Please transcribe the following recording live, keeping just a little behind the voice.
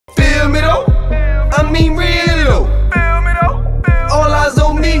I mean really though. All eyes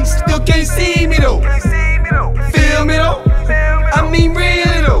on me, still can't see me though. Feel me though. I mean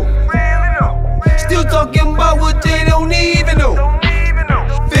really though. Still talking about what they don't even know.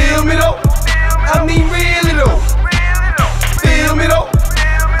 Feel me though. I mean really though. Feel me though.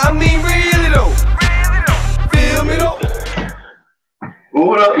 I mean really though. Feel me though.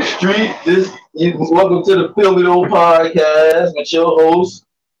 What up, street? Welcome to the FEELMETHO podcast with your host,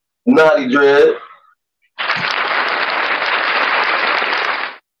 Naughty Dread.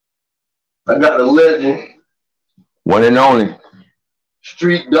 I got a legend, one and only,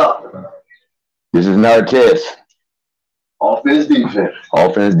 Street Doctor. This is not a test. Offense, defense.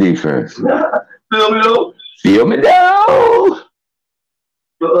 Offense, defense. FEELMETHO. Feel me down.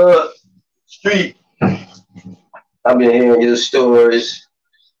 Street. I've been hearing your stories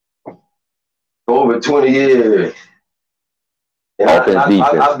for over 20 years. And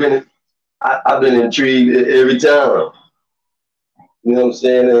I've been intrigued every time. You know what I'm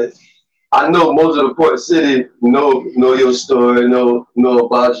saying? I know most of the Port City know your story, know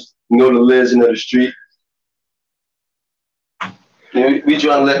about you, know the legend of the street. We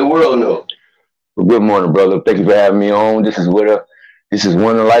trying to let the world know. Well, good morning, brother. Thank you for having me on. This is one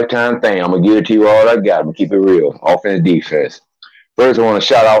in a lifetime thing. I'm gonna give it to you all I got. I'm gonna keep it real. Offense, defense. First, I want to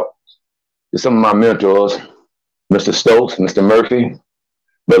shout out to some of my mentors, Mr. Stokes, Mr. Murphy,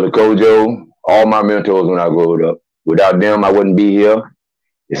 Brother Kojo, all my mentors when I grew up. Without them, I wouldn't be here.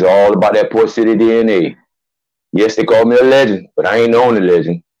 It's all about that Port City DNA. Yes, they call me a legend, but I ain't the only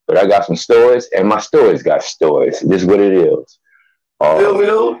legend. But I got some stories, and my stories got stories. This is what it is.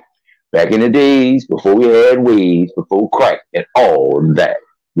 Back in the days, before we had waves, before crack, and all that,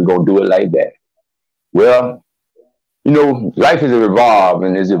 we're going to do it like that. Well, you know, life is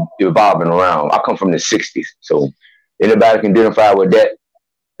evolving, is evolving around. I come from the 60s, so anybody can identify with that.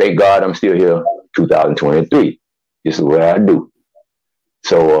 Thank God I'm still here, 2023. This is what I do.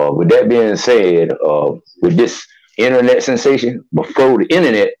 So with that being said, with this internet sensation, before the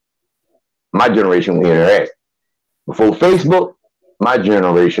internet, my generation would interact. Before Facebook, my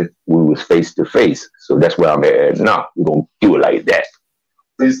generation, we was face to face. So that's where I'm at now. We're going to do it like that.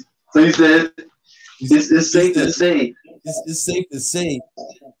 So you said, it's safe to say. It's safe to say.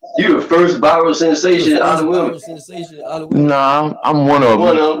 You the first viral sensation out of women. Nah, I'm one of them.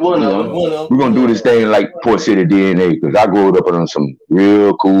 One of them. We're going to do this thing like Port City DNA because I grew up on some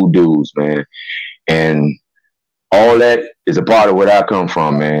real cool dudes, man. And all that is a part of where I come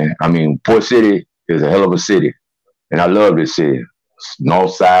from, man. I mean, Port City is a hell of a city. And I love this city.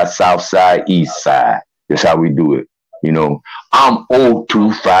 North side, south side, east side. That's how we do it. You know, I'm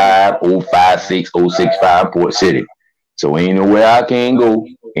 025, 056, 065 Port City. So ain't nowhere I can't go.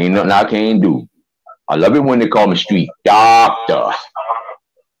 Ain't nothing I can't do. I love it when they call me Street Doctor.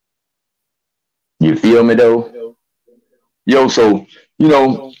 You feel me though? Yo, so, you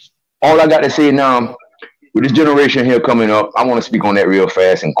know, all I got to say now, with this generation here coming up, I want to speak on that real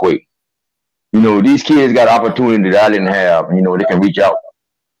fast and quick. You know, these kids got opportunity that I didn't have. You know, they can reach out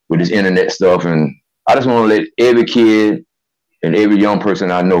with this internet stuff. And I just want to let every kid and every young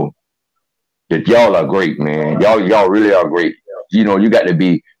person I know that y'all are great, man. Y'all really are great. You know, you got to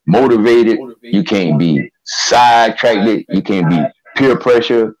be motivated. You can't be sidetracked. You can't be peer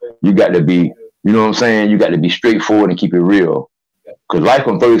pressure. You got to be, you know what I'm saying? You got to be straightforward and keep it real. Because life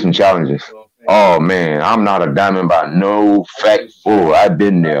can throw you some challenges. Oh, man, I'm not a diamond by no fact full. I've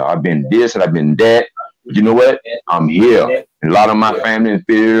been there. I've been this and I've been that. But you know what? I'm here. And a lot of my family and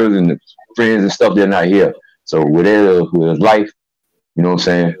peers and friends and stuff, they're not here. So with life, you know what I'm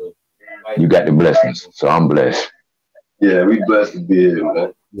saying? You got the blessings. So I'm blessed. Yeah, we blessed to be here,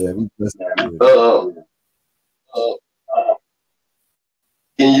 man. Yeah, we blessed to be here.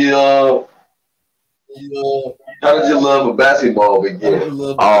 Can you, how did your love of basketball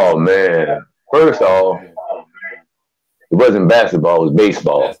begin? Oh, man. First off, it wasn't basketball, it was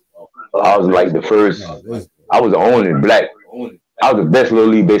baseball. I was like the first, I was the only black, I was the best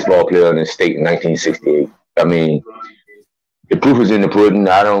little league baseball player in the state in 1968. I mean, the proof is in the pudding.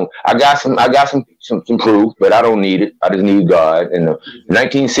 I got some proof, but I don't need it. I just need God. And in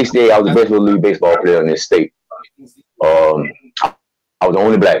 1968, I was the best little league baseball player in this state. I was the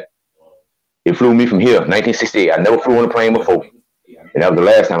only black. They flew me from here, 1968. I never flew on a plane before. And that was the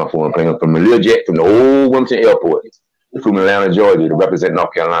last time I flew on a plane from the Learjet from the old Wilmington Airport. They flew me to Atlanta, Georgia to represent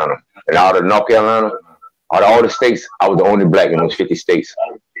North Carolina. And out of North Carolina, out of all the states, I was the only black in those 50 states.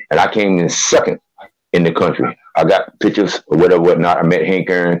 And I came in second in the country. I got pictures or whatnot. I met Hank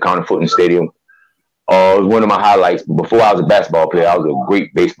Aaron, Conner Fulton Stadium. It was one of my highlights. Before I was a basketball player, I was a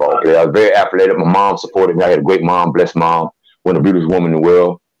great baseball player. I was very athletic. My mom supported me. I had a great mom, blessed mom, one of the beautiful women in the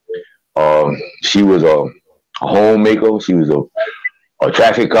world. She was a homemaker. She was a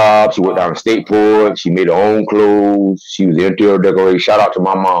traffic cop. She worked down in State Port. She made her own clothes. She was the interior decorator. Shout out to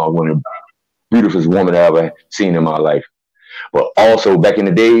my mom, one of the beautifulest women I ever seen in my life. But also back in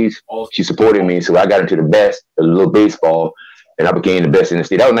the days, she supported me. So I got into the little baseball, and I became the best in the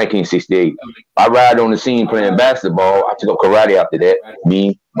state. That was 1968. I ride on the scene playing basketball. I took up karate after that.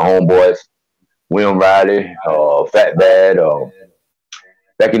 Me, my homeboys, William Riley, Fat Bad.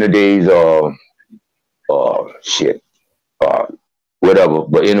 Back in the days, whatever.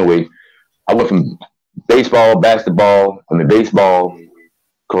 But anyway, I went from baseball,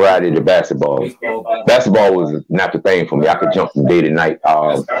 karate to basketball. Basketball was not the thing for me. I could jump from day to night.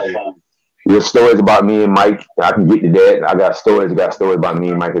 There's stories about me and Mike. I can get to that. I got stories about me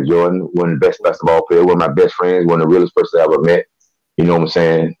and Michael Jordan, one of the best basketball players, one of my best friends, one of the realest person I ever met. You know what I'm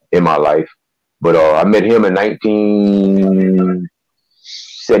saying, in my life. But I met him in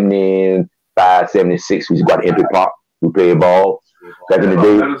 1975, 76. We used to go to Empty Park. We played ball back in the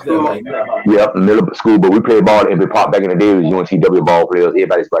day. Yep, middle school. But we played ball at Empty Park back in the day. It was UNCW ball players.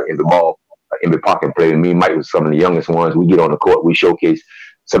 Everybody's like Empty Park and played. Me and Mike was some of the youngest ones. We get on the court. We showcase.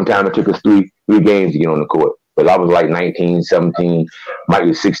 Sometimes it took us three games to get on the court. But I was like 19, 17. Mike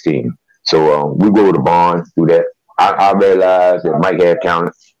was 16. So we go to the barn, do that. I realized that Mike had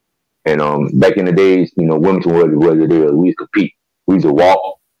talent. And back in the days, you know, Wilmington was what it is. We used to compete. We used to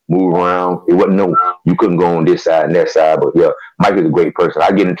walk, move around. It wasn't you couldn't go on this side and that side. But yeah, Mike is a great person.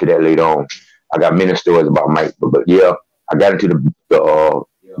 I'll get into that later on. I got many stories about Mike. But yeah, I got into the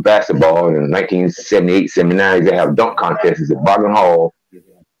basketball in 1978, 79. They have dunk contests at Bargain Hall.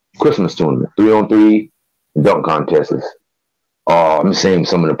 Christmas tournament, 3-on-3 dunk contests. I'm saying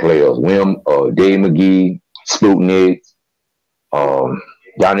some of the players: Dave McGee, Sputnik,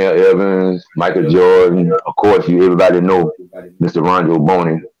 Donnell Evans, Michael Jordan. Of course, everybody know Mr. Rondo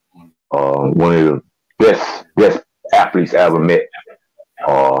Boney, one of the best athletes I ever met.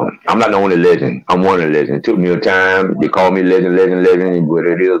 I'm not the only legend. I'm one of the legends. It took me a time. They call me legend, but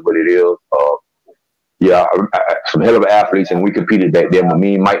it is what it is. Yeah, some hell of athletes, and we competed back then. But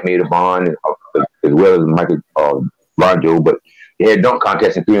me and Mike made a bond, as well as Michael Rondo. But they had dunk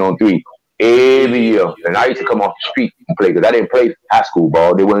contests in 3-on-3 every year. And I used to come off the street and play because I didn't play high school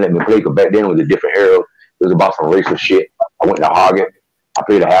ball. They wouldn't let me play because back then it was a different era. It was about some racial shit. I went to Hargett. I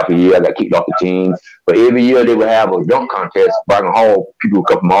played a half a year. I got kicked off the team. But every year they would have a dunk contest. Bargain Hall, people would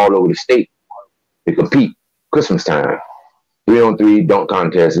come from all over the state to compete. Christmas time, 3-on-3 dunk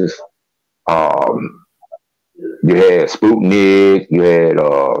contests. You had Sputnik, you had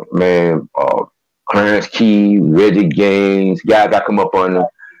Clarence Key, Reggie Gaines, guys I come up on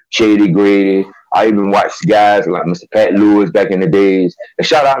Shady Grady. I even watched guys like Mr. Pat Lewis back in the days. And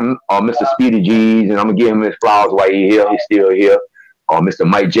shout out Mr. Speedy G's, and I'm gonna give him his flowers while he's here. He's still here. Mr.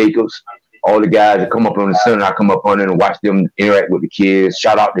 Mike Jacobs, all the guys that come up on the center, I come up on it and watch them interact with the kids.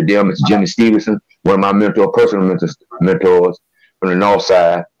 Shout out to them. Mr. Jimmy Stevenson, one of my personal mentors from the North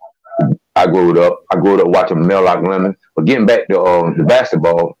Side. I grew up watching Mel Lock Lemon. But getting back to the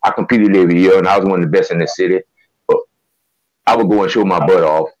basketball, I competed every year, and I was one of the best in the city. But I would go and show my butt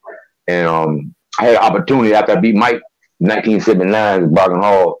off. And I had an opportunity after I beat Mike in 1979 at Bargain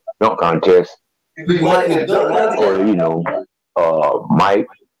Hall dunk contest. Mike,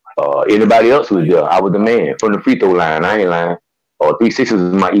 anybody else was there. I was the man from the free throw line. I ain't lying. 3-6 was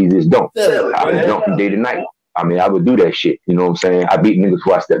my easiest dunk. I would dunk from day to night. I mean, I would do that shit. You know what I'm saying? I beat niggas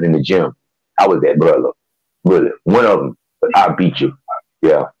before I stepped in the gym. I was that brother. Really. One of them. But I beat you.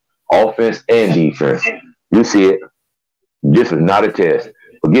 Yeah. Offense and defense. You see it. This is not a test.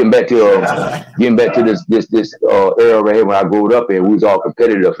 But getting back to this era right here when I grew up and we was all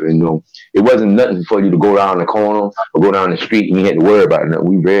competitive, and you know, it wasn't nothing for you to go down the corner or go down the street and you had to worry about it.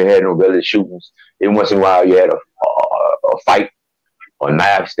 We rarely had no regular shootings. Every once in a while you had a fight or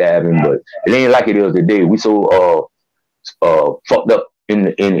knife stabbing, but it ain't like it is today. We so fucked up in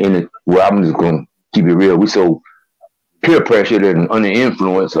the well, I'm just gonna keep it real. We so peer pressured and under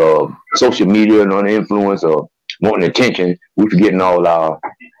influence of social media and under influence of wanting attention. We forgetting all our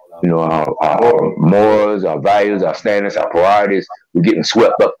morals, our values, our standards, our priorities. We're getting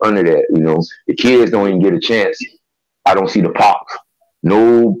swept up under that. You know, the kids don't even get a chance. I don't see the parks.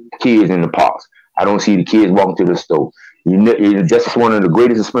 No kids in the parks. I don't see the kids walking to the store. That's one of the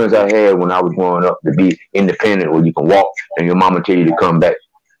greatest experiences I had when I was growing up, to be independent, where you can walk and your mama tell you to come back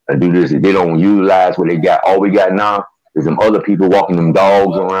and do this. They don't utilize what they got. All we got now is them other people walking them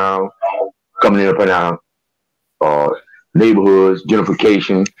dogs around, coming in up and down neighborhoods,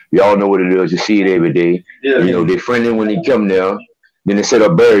 gentrification. Y'all know what it is. You see it every day. Yeah. You know, they're friendly when they come there. Then they set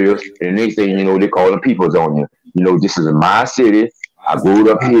up barriers, and the next thing you know, they call them peoples on you. You know, this is my city. I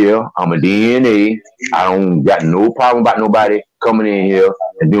grew up here. I'm a DNA. I don't got no problem about nobody coming in here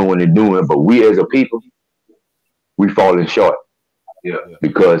and doing what they're doing. But we as a people, we falling short. Yeah.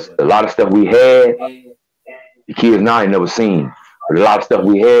 Because a lot of stuff we had, the kids now ain't never seen. But a lot of stuff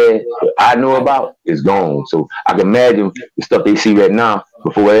we had that I know about is gone. So I can imagine the stuff they see right now,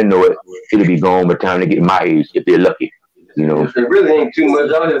 before they know it, it'll be gone by the time they get my age, if they're lucky. You know. There really ain't too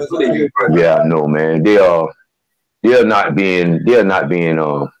much out here for the youth. Yeah, no, man. They're not being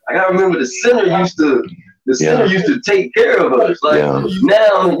I gotta remember the center used to take care of us. Like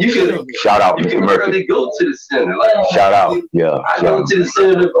now you can shout out you Mr. can Murphy. really go to the center. Like Shout out, yeah. I go to the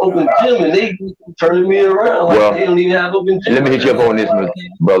center to open gym and they turning me around. Like Well, they don't even have open gym. Let me hit you up on this,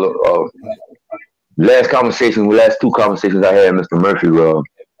 brother. Last two conversations I had with Mr. Murphy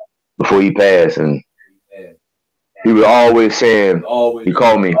before he passed, and he was always saying, he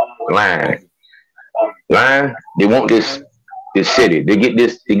called me lying. They want this city. They get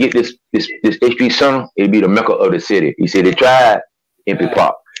this H3 Center, it'd be the mecca of the city. He said they tried Empty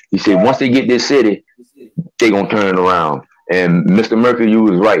Park. He said once they get this city, they gonna turn it around. And Mr. Murphy, you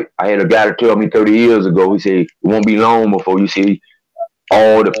was right. I had a guy to tell me 30 years ago, he said it won't be long before you see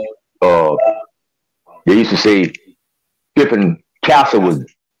all the they used to say Pippin Castle was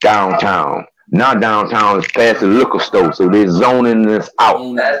downtown. Now downtown is past the liquor store, so they're zoning this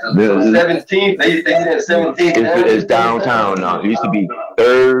out. That's the 17th. They did 17th. It's downtown now. It used to be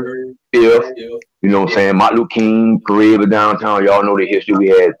 3rd, 5th. You know what I'm saying? Martin Luther King parade was downtown. Y'all know the history. We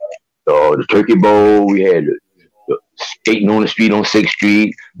had the Turkey Bowl. We had the skating on the street on 6th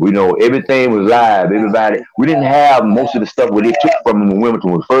Street. We know everything was live. Everybody. We didn't have most of the stuff where they took from when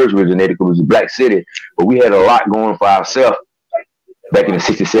Wilmington was first originated, because it was a black city. But we had a lot going for ourselves back in the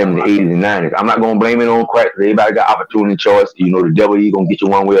 60s, 70s, 80s, and 90s. I'm not going to blame it on crack. Everybody got opportunity choice. You know, the devil, he going to get you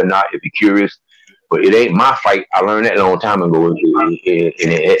one way or not if you're curious. But it ain't my fight. I learned that a long time ago.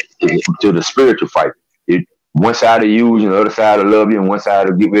 It's to the spiritual fight. One side to use, and the other side to love you, and one side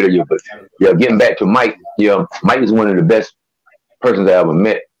to get rid of you. But yeah, getting back to Mike, Mike is one of the best persons I ever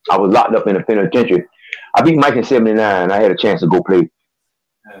met. I was locked up in a penitentiary. I beat Mike in '79. I had a chance to go play.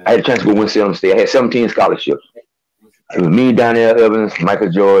 I had a chance to go win Salem State. I had 17 scholarships. It was me, Donnell Evans, Michael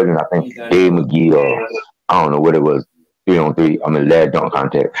Jordan, I think Dave McGee, or I don't know what it was, 3-on-3. I'm in last dunk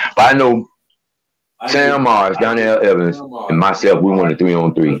contest. But I know Sam Mars, Donnell Evans, and myself, we won the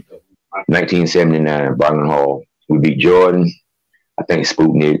 3-on-3, 1979, Bargain Hall. We beat Jordan, I think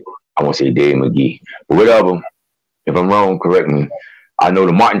Sputnik, I want to say Dave McGee. But whatever, if I'm wrong, correct me. I know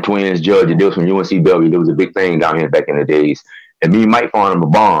the Martin twins judge, they was from UNCW. There was a big thing down here back in the days. And me and Mike farmed a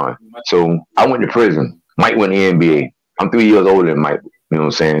bond. So I went to prison. Mike went to the NBA. I'm 3 years older than Mike, you know what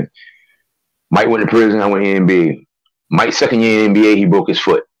I'm saying? Mike went to prison, I went to the NBA. Mike's second year in the NBA, he broke his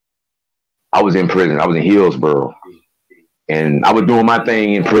foot. I was in prison, I was in Hillsborough. And I was doing my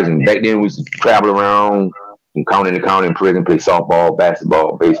thing in prison. Back then, we used to travel around from county to county in prison, play softball,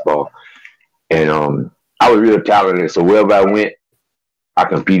 basketball, baseball. And I was real talented, so wherever I went, I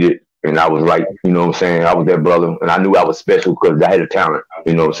competed. And I was like, you know what I'm saying? I was that brother, and I knew I was special because I had a talent,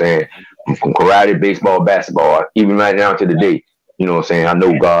 you know what I'm saying? From karate, baseball, basketball, even right down to the day, you know what I'm saying? I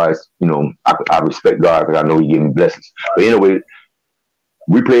know God's, you know, I respect God because I know he gave me blessings. But anyway,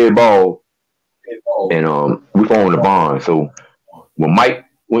 we played ball, and we formed a bond. So when Mike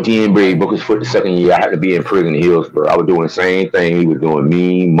went to the NBA, broke his foot the second year, I had to be in prison in Hillsborough. I was doing the same thing he was doing.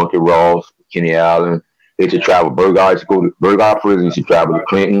 Me, Monkey Ross, Kenny Allen. They used to travel. Burgard used to go to Burgard prison. Used to travel to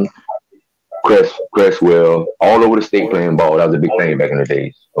Clinton, Crestwell, all over the state playing ball. That was a big thing back in the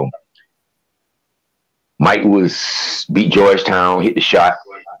days. So Mike beat Georgetown, hit the shot.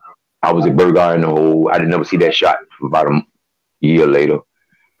 I was at Burgard in the hole. I didn't never see that shot for about a year later.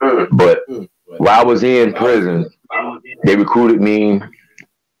 But while I was in prison, they recruited me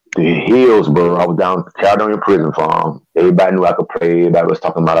to Hillsborough. I was down at Caledonia Prison Farm. Everybody knew I could play. Everybody was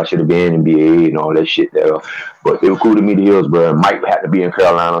talking about I should have been in NBA and all that shit there. But they recruited me to Hillsborough. Mike had to be in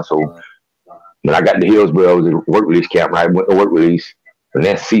Carolina. So when I got to Hillsborough, I was at work release camp. I went to work release. And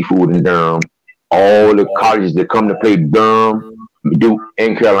that's seafood in Durham. All the colleges that come to play Durham, Duke,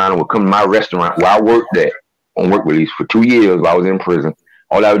 and Carolina would come to my restaurant where I worked at on work release for 2 years while I was in prison.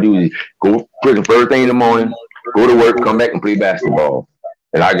 All I would do is go to prison first thing in the morning, go to work, come back and play basketball.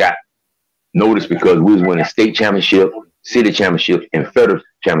 And I got noticed because we was winning state championship, city championship, and federal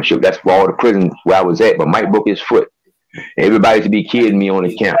championship. That's for all the prisons where I was at. But Mike broke his foot. Everybody used to be kidding me on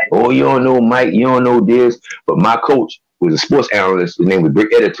the camp. Oh, you don't know Mike, you don't know this. But my coach was a sports analyst. His name was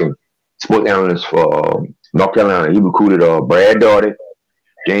Rick Editon, sports analyst for North Carolina. He recruited Brad Daugherty,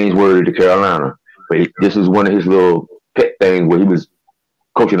 James Word to Carolina. But this was one of his little pet things where he was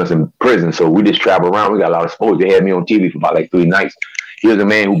coaching us in prison. So we just travel around. We got a lot of sports. They had me on TV for about like 3 nights. Here's a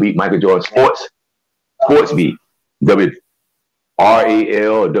man who beat Michael Jordan Sports beat WRAL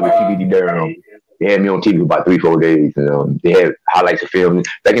or WTBD Durham. They had me on TV for about 3-4 days. They had highlights of film.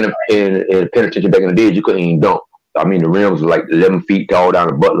 Back in the penitentiary back in the days, you couldn't even dunk. I mean, the rims were like 11 feet tall down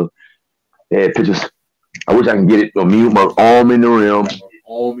the Butler. They had pictures. I wish I can get it on me with my arm in the rim.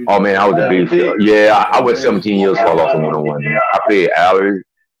 Oh man, I was a beast. Yeah, I was 17 years fall off in 101. I played Allard,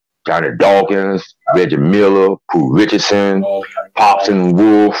 Johnny Dawkins, Reggie Miller, Pooh Richardson, Popson,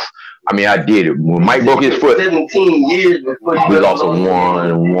 Wolf. I mean, I did it. When Mike broke his foot, 17 years before we lost a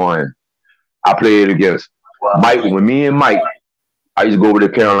 1-1. I played against Mike. When me and Mike, I used to go over to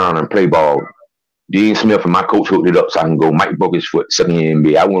Carolina and play ball. Dean Smith and my coach hooked it up so I can go. Mike broke his foot, second year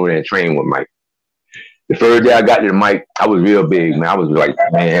NBA. I went over there and trained with Mike. The first day I got to the mic, I was real big, man. I was like,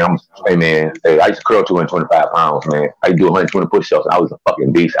 man, I used to curl 225 pounds, man. I used to do 120 push-ups. I was a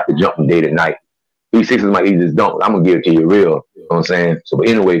fucking beast. I could jump from day to night. 360 is my easiest dunk. I'm going to give it to you real. You know what I'm saying? So, but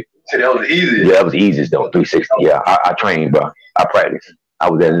anyway. So that was the easiest? Yeah, that was the easiest dunk, 360. Yeah, I trained, bro. I practiced. I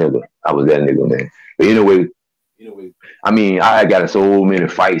was that nigga, man. But anyway, I mean, I got in so many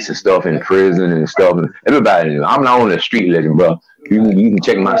fights and stuff in prison and stuff. And everybody, I'm not only a street legend, bro. You can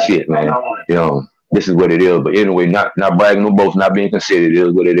check my shit, man. You know. This is what it is. But anyway, not bragging, no boast, not being considered. It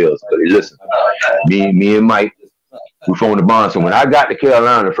is what it is. But listen, me and Mike, we formed the bond. So when I got to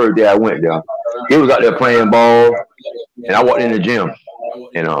Carolina the first day I went there, he was out there playing ball, and I walked in the gym.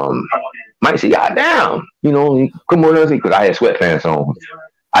 And Mike said, God damn, you know, come on, because I had sweatpants on.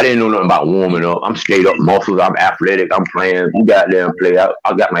 I didn't know nothing about warming up. I'm straight up muscles. I'm athletic. I'm playing. You got there and play. I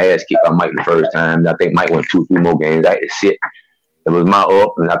got my ass kicked by Mike the first time. I think Mike won 2-3 more games. I had to sit. It was my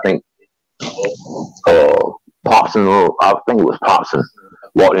up, and I think Popson, I think it was Popson,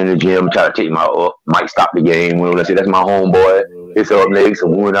 walked in the gym, tried to take my up. Mike stopped the game. Well, let's say that's my homeboy. It's up next, so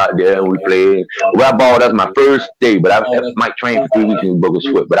we went out there and we played. Well, I balled. That's my first day, but Mike trained for 3 weeks and broke his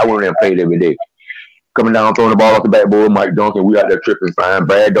foot. But I went in there and played every day. Coming down, throwing the ball off the backboard, Mike dunking. We out there tripping, fine.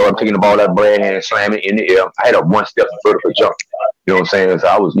 Brad Dog, I'm taking the ball out of Brad hand, slamming it in the air. I had a 1-step vertical jump. You know what I'm saying? So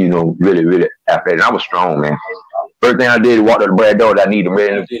I was, you know, really, really athletic. And I was strong, man. First thing I did was walk to the Brad Dog. I need him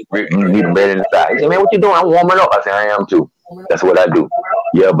ready in the side. He said, man, what you doing? I'm warming up. I said, I am too. That's what I do.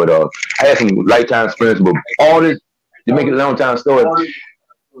 Yeah, but I had some lifetime experience, but all this, to make it a long time story,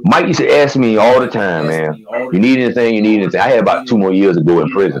 Mike used to ask me all the time, man, you need anything? I had about 2 more years to go in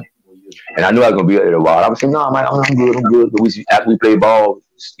prison. And I knew I was going to be up there a while. I was saying, no, I'm good. But after we play ball,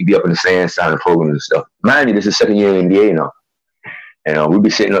 we'd be up in the sand, signing programs and stuff. Mind you, this is second year in the NBA now. And we'd be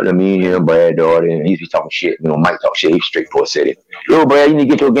sitting up there, me and him, Brad Doherty, and he'd be talking shit. You know, Mike talk shit. He's straightforward city. Yo, Brad, you need to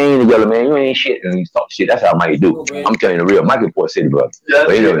get your game together, man. You ain't shit. And he's talking shit. That's how Mike do. I'm telling you the real. Mike is Port City, bro. Yeah,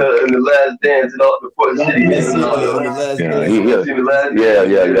 but anyway, in the last dance and all the Port City.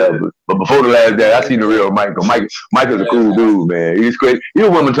 Yeah. But before the last dance, I seen the real Mike. Mike is a cool dude, man. He's crazy. He's a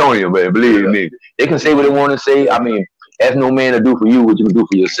Wilmingtonian, man. Believe me. They can say what they want to say. I mean, ask no man to do for you what you can do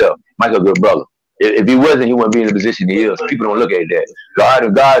for yourself. Mike's a good brother. If he wasn't, he wouldn't be in the position he is. People don't look at that. God,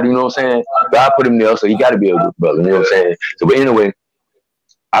 you know what I'm saying? God put him there, so he got to be a good brother. You know what I'm saying? So, but anyway,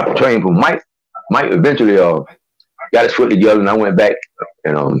 I trained for Mike. Mike eventually got his foot together, and I went back.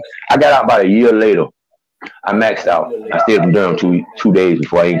 And I got out about a year later. I maxed out. I stayed in Durham 2 days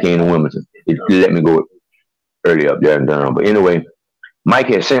before I came to Wilmington. It let me go early up there in Durham. But anyway, Mike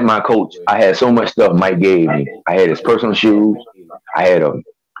had sent my coach. I had so much stuff Mike gave me. I had his personal shoes. I had a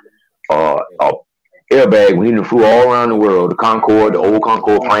airbag when he flew all around the world, the Concorde, the old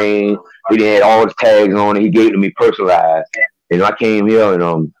Concorde plane. He had all the tags on it. He gave it to me personalized. And I came here and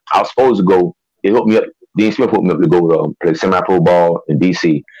I was supposed to go. He hooked me up. Dean Smith hooked me up to go to play semi-pro ball in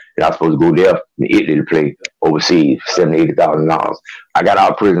D.C. And I was supposed to go there in Italy to play overseas for $70,000 to $80,000. I got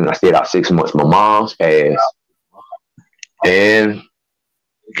out of prison. I stayed out 6 months. My mom's passed. And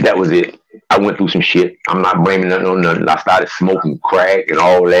that was it. I went through some shit. I'm not blaming nothing on nothing. I started smoking crack and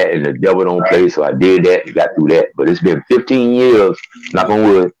all that, and the devil don't play, so I did that and got through that. But it's been 15 years, knock on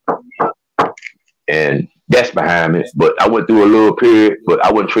wood, and that's behind me. But I went through a little period, but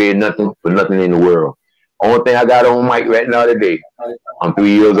I wouldn't trade nothing for nothing in the world. Only thing I got on Mike right now today, I'm 3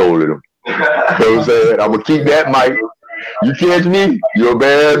 years older than him. You know what I'm saying? I'm going to keep that, Mike. You catch me, you're a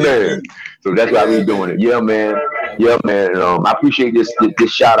bad man. So that's why we doing it. Yeah, man. I appreciate this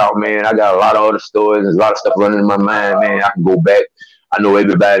shout out, man. I got a lot of other stories. There's a lot of stuff running in my mind, man. I can go back. I know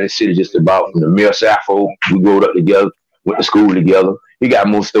everybody in the city just about. From the Mayor Sappho, we grew up together, went to school together. He got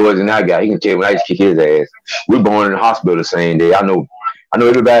more stories than I got. He can tell you when I used to kick his ass. We were born in the hospital the same day. I know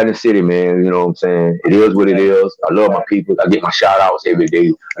everybody in the city, man. You know what I'm saying? It is what it is. I love my people. I get my shout outs every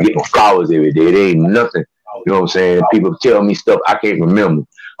day. I get my flowers every day. It ain't nothing You know what I'm saying? People tell me stuff I can't remember.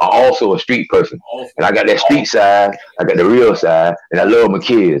 I'm also a street person. And I got that street side, I got the real side, and I love my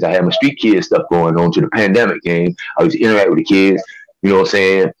kids. I have my street kid stuff going on to the pandemic game. I was interacting with the kids, you know what I'm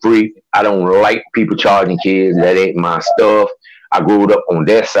saying, free. I don't like people charging kids. That ain't my stuff. I grew up on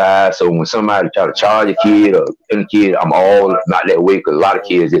that side, so when somebody try to charge a kid or any kid, I'm all not that way because a lot of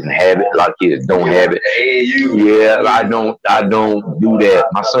kids didn't have it. A lot of kids don't have it. Yeah, I don't do that.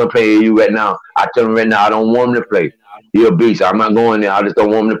 My son play AU right now. I tell him right now I don't want him to play. He a beast. I'm not going there. I just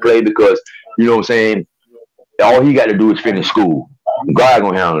don't want him to play because, you know what I'm saying, all he got to do is finish school. God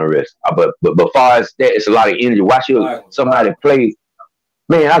gonna handle the rest. But far as that, it's a lot of energy. Watch somebody play.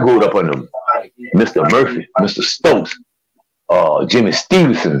 Man, I grew up under Mr. Murphy, Mr. Stokes, Jimmy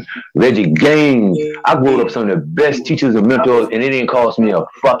Stevenson, Reggie Gaines. I grew up with some of the best teachers and mentors, and it didn't cost me a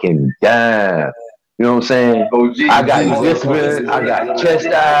fucking dime. You know what I'm saying? I got discipline, I got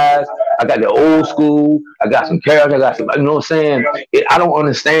chastised, I got the old school, I got some character, I got some, you know what I'm saying? I don't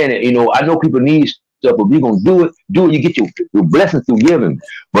understand it, you know. I know people need stuff, but we're gonna do it, you get your blessings through giving.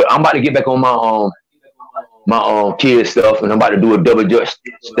 But I'm about to get back on my kid stuff, and I'm about to do a double dutch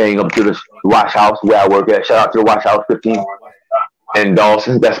thing up to the Wash House where I work at. Shout out to the Wash House 15 and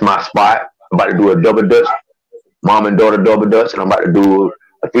Dawson. That's my spot. I'm about to do a double dutch, mom and daughter double dutch, and I'm about to do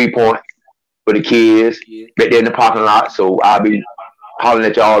a 3-point for the kids right there in the parking lot. So I'll be hollering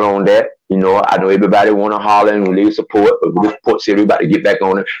at y'all on that. You know, I know everybody want to holler and release support, but this support city, we about to get back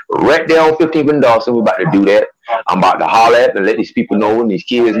on it. Right there on 15th and Dawson, we're about to do that. I'm about to holler at and let these people know and these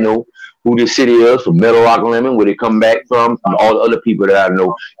kids know who this city is, from Meadow Rock Lemon, where they come back from, and all the other people that I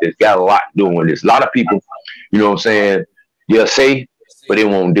know that's got a lot doing this. A lot of people, you know what I'm saying, they'll say, but they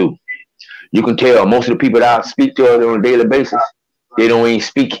won't do. You can tell most of the people that I speak to on a daily basis, they don't even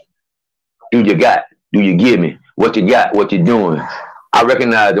speak. Do you got? Do you give me? What you got? What you doing? I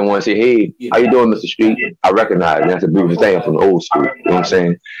recognize the one say, hey, how you doing, Mr. Street? I recognize that's a beautiful thing from the old school. You know what I'm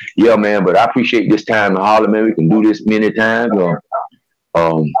saying? Yeah, man, but I appreciate this time in Harlem, man. We can do this many times.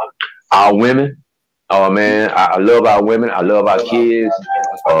 Our women, man, I love our women. I love our kids.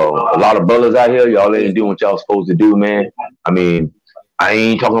 A lot of brothers out here, y'all ain't doing what y'all supposed to do, man. I mean, I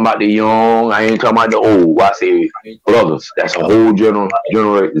ain't talking about the young. I ain't talking about the old. I say brothers. That's a whole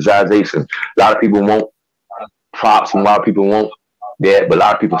generalization. A lot of people want props, and a lot of people want that, but a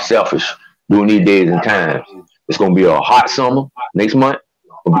lot of people selfish during these days and times. It's gonna be a hot summer next month.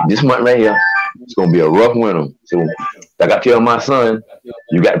 This month right here, it's gonna be a rough winter. So, like I tell my son,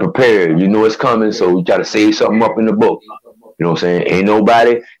 you got to prepare. You know it's coming, so you try to save something up in the book. You know what I'm saying? Ain't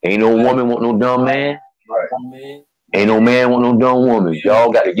no woman want no dumb man. Ain't no man want no dumb woman.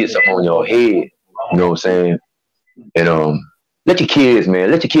 Y'all got to get something on your head. You know what I'm saying? And let your kids,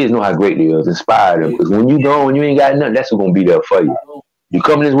 man, let your kids know how great they are. Inspire them. Because when you gone, you ain't got nothing, that's what's going to be there for you. You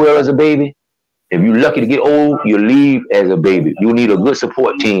come in this world as a baby. If you're lucky to get old, you leave as a baby. You need a good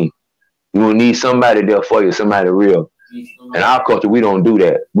support team. You will need somebody there for you, somebody real. In our culture, we don't do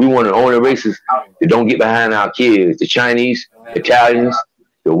that. We want to own the races that don't get behind our kids. The Chinese, Italians,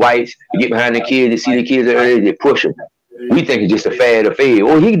 the whites, they get behind the kids, they see the kids early, they push them. We think it's just a fad or fade.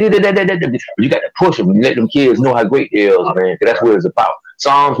 Oh, he did that. But you got to push them and let them kids know how great they are, man. Because that's what it's about.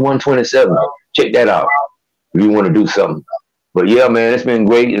 Psalms 127. Check that out if you want to do something. But yeah, man, it's been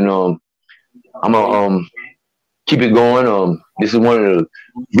great. And I'm gonna keep it going. This is one of the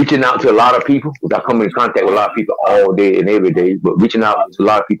reaching out to a lot of people. I come in contact with a lot of people all day and every day. But reaching out to a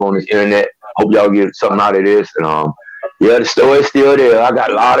lot of people on this internet. Hope y'all get something out of this. And yeah, the story's still there. I got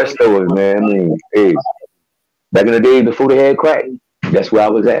a lot of stories, man. I mean, hey. Back in the day before they had crack, that's where I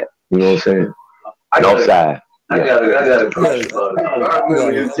was at. You know what I'm saying? North side. I got a question about it. I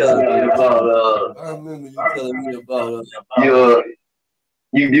remember you telling me about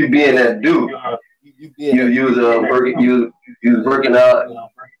you being that dude. You was working out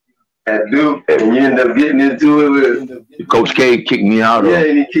at Duke, and you ended up getting into it with Coach K. Kicked me out. Yeah,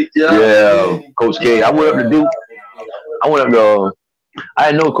 and he kicked you out. Yeah, Coach K. I went up to Duke.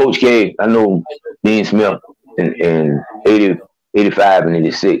 I know Coach K. I know Dean Smith in 80, 85 and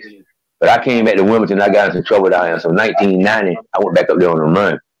 86. But I came back to Wilmington. I got into trouble down here. So 1990, I went back up there on the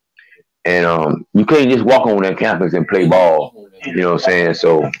run. And you can't just walk on that campus and play ball. You know what I'm saying?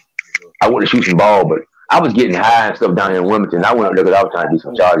 So I went to shoot some ball, but I was getting high and stuff down here in Wilmington. I went up there because I was trying to do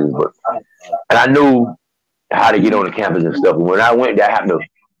some charges. And I knew how to get on the campus and stuff. And when I went there, I happened to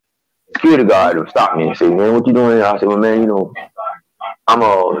security guard would stop me and say, man, what you doing here? I said, well, man, you know, I'm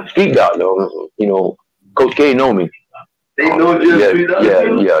a street doctor. You know, Coach K know me. They know you. Yeah,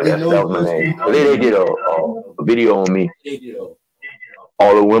 that was my name. So they did a video on me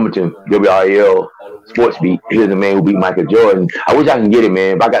all over Wilmington, WRL Sports Beat. Here's a man who beat Michael Jordan. I wish I can get it,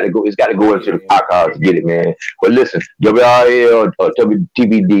 man. But I got to go. It's got to go into the archives to get it, man. But listen, WRL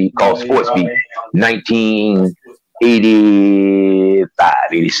WTBD called Sports Beat, 1985,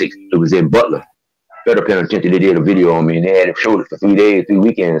 86. It was in Butler. Federal Penitentiary. They did a video on me, and they had it showed it for 3 days, 3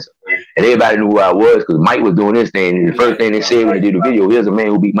 weekends, and everybody knew who I was because Mike was doing this thing. And the first thing they said when they did the video, here's a man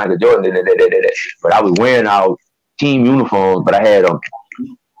who beat Michael Jordan. But I was wearing our team uniforms, but I had the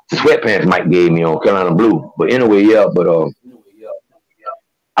sweatpants Mike gave me on Carolina Blue. But anyway, yeah. But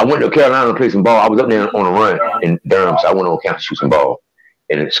I went to Carolina to play some ball. I was up there on a run in Durham, so I went on campus to shoot some ball.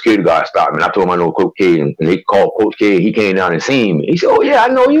 And the security guard stopped me. And I told him I know Coach K, and they called Coach K. He came down and seen me. He said, "Oh yeah, I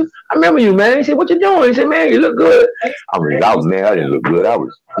know you. I remember you, man." He said, "What you doing?" He said, "Man, you look good." I was man. I didn't look good.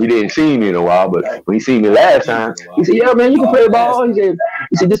 He didn't see me in a while, but when he seen me last time, he said, "Yeah, man, you can play ball." He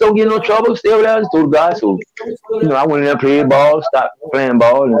said, "Just don't get in no trouble. Stay over there." I just told the guy. So, I went in there, played ball, stopped playing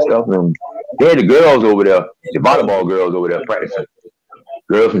ball and stuff. And they had the girls over there, the volleyball girls over there practicing.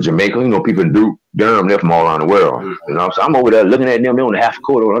 Girls from Jamaica, people in Durham, they're from all around the world. So I'm over there looking at them. They're on the half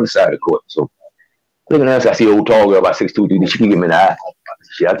court, on the other side of the court. So looking at us, I see an old tall girl about 6'2", 3. She can get me in the eye.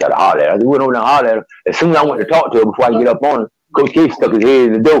 I tried to holler at her. I went over there and hollered at her. As soon as I went to talk to her before I get up on her, Coach K stuck his head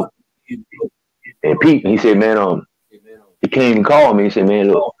in the door. And Pete, he said, "Man, he came and called me. He said, "Man,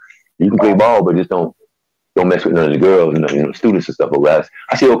 look, you can play ball, but just don't mess with none of the girls and students and stuff over there."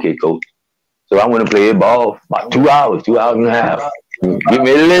 I said, "Okay, Coach." So I went and played ball about 2 hours, 2 hours and a half. Get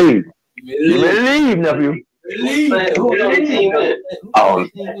me to leave. Get me to leave, nephew.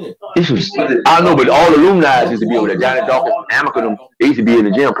 This was, I don't know, but all the alumni used to be over there. Johnny Dawkins, Amica, they used to be in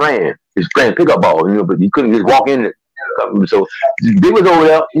the gym playing. Just playing pickup ball, but you couldn't just walk in. So they was over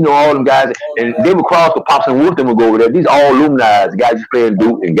there, all them guys, and they would cross the Pops and Wolfton would go over there. These all alumni, guys just playing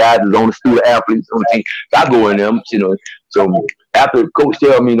Duke, and guys was on the student athletes on the team. So I go in them, So after Coach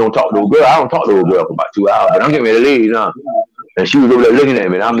tell me don't talk to a girl, I don't talk to a girl for about 2 hours, but I'm getting ready to leave now. And she was over there looking at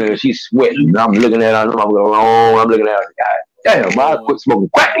me, and I'm there, she's sweating. And I'm looking at her, I'm going, I'm looking at her. God damn, I quit smoking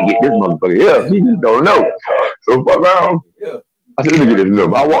crack to get this motherfucker here. He just don't know. So fuck around. I said, let me get this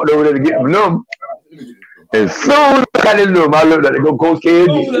number. I walked over there to get the number. And soon as I got this number, I looked at it, go Coach K,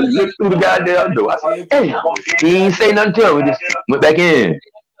 looked through the goddamn door. I said, hey, he ain't say nothing to him. We just went back in.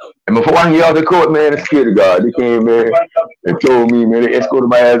 And before I can get off the court, man, the security guard, they came, man, and told me, man, they escorted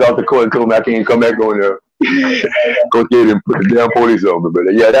my ass off the court and told me I can't come back on there. Coach K didn't put the damn police on me,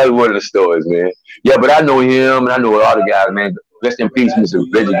 but yeah, that was one of the stories, man. Yeah, but I know him, and I know a lot of guys, man. Rest in peace, Mr.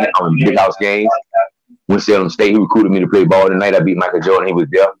 Reggie on Big House Games. Went Salem State. He recruited me to play ball. The night I beat Michael Jordan, he was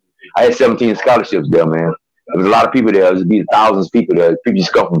there. I had 17 scholarships there, man. There was a lot of people there. There was be thousands of people there. People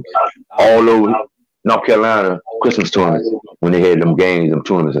just come from all over North Carolina Christmas tournaments when they had them games, them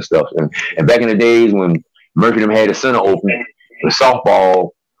tournaments and stuff. And back in the days when Murphy them had the center open, the softball,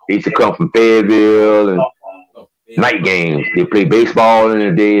 they used to come from Fayetteville and night games. They play baseball in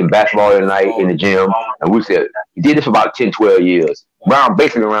the day and basketball at night in the gym. And we said, we did this for about 10, 12 years.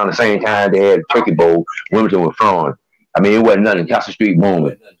 Basically around the same time they had Turkey Bowl, Wilmington was throwing. I mean, it wasn't nothing. Castle Street booming.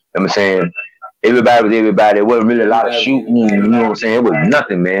 You know what I'm saying? Everybody was everybody. There wasn't really a lot of shooting. You know what I'm saying? It was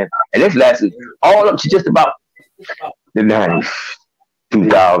nothing, man. And this lasted all up to just about the 90s,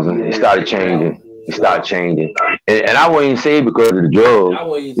 2000. It started changing. And I wouldn't even say because of the drugs,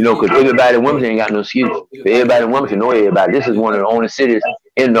 because everybody in Wilmington ain't got no excuse. Everybody in Wilmington know everybody. This is one of the only cities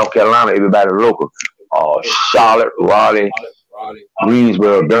in North Carolina, everybody local. Charlotte, Raleigh,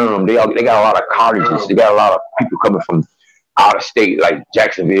 Greensboro, Durham, they got a lot of cottages. They got a lot of people coming from out of state, like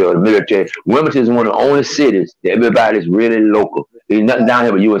Jacksonville, the military. Wilmington is one of the only cities that everybody's really local. There's nothing down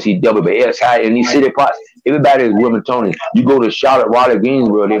here but UNCW, but outside in these city parts, everybody is Wilmingtonian. You go to Charlotte, Raleigh,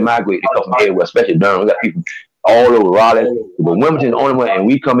 Greensboro, they migrate. They come from everywhere, especially Durham. We got people all over Raleigh. But Wilmington is the only one, and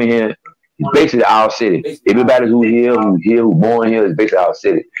we come in here, it's basically our city. Everybody who's born here is basically our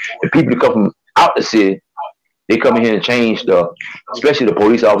city. And people that come from out the city, they come in here and change stuff, especially the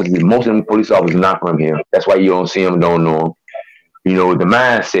police officers. Most of them police officers are not from here. That's why you don't see them, don't know them. The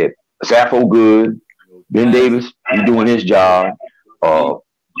mindset. Sappho Good, Ben Davis, he's doing his job.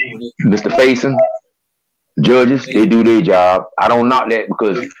 Mr. Faison, judges, they do their job. I don't knock that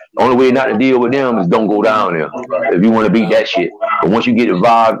because the only way not to deal with them is don't go down there if you want to beat that shit. But once you get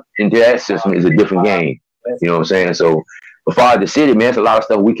involved into that system, it's a different game. You know what I'm saying? So, as far as the city, man, there's a lot of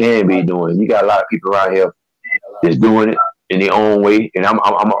stuff we can be doing. You got a lot of people around here that's doing it in their own way, and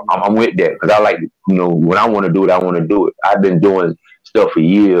I'm with that because I like, when I want to do it, I want to do it. I've been doing stuff for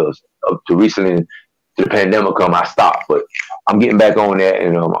years. To recently, the pandemic come, I stopped, but I'm getting back on that.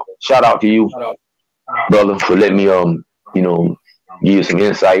 And shout out to you, brother, for letting me give you some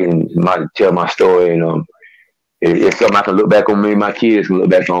insight and tell my story. And it's something I can look back on. Me and my kids can look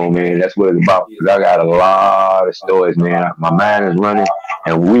back on, man. That's what it's about. Cause I got a lot of stories, man. My mind is running,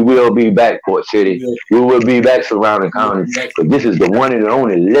 and we will be back, Port City. We will be back, surrounding counties. Cause this is the one and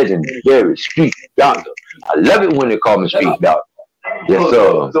only legendary Street Doctor. I love it when they call me Street Doctor. Yes,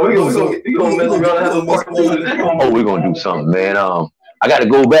 sir. So we gonna mess around and have a part 2 of this. Oh, we're gonna do something, man. I got to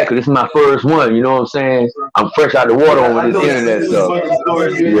go back because this is my first one. You know what I'm saying? I'm fresh out the water on this internet stuff.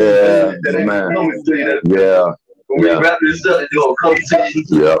 Yeah, man. Yeah. When we wrap this up, it's gonna come to you.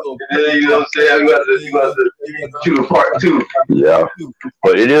 Yeah. And then, you know what I'm saying? You got to shoot a part 2. Yeah.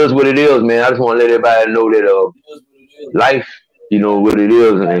 But it is what it is, man. I just want to let everybody know that life, you know what it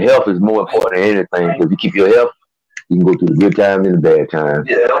is, and health is more important than anything. Because if you keep your health, you can go through the good times and the bad times.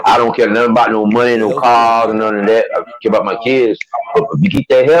 Yeah. I don't care nothing about no money, no cars, or none of that. I care about my kids. But if you keep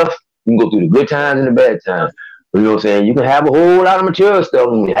that health, you can go through the good times and the bad times. You know what I'm saying? You can have a whole lot of material stuff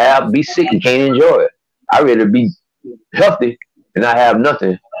and be sick and can't enjoy it. I'd rather be healthy and not have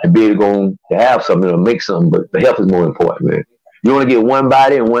nothing and be able to have something or make something. But the health is more important, man. You only get one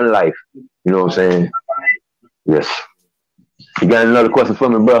body and one life. You know what I'm saying? Yes. You got another question for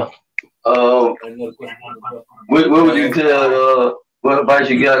me, bro? What would you tell? What advice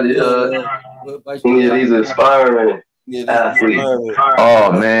you got? Any of these inspiring athletes?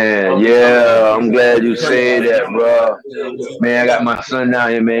 Oh man, yeah. I'm glad you said that, bro. Man, I got my son down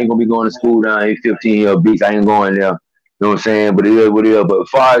here, man. He gonna be going to school down here. 15-year-old beast. I ain't going there. You know what I'm saying? But it is what it is. But as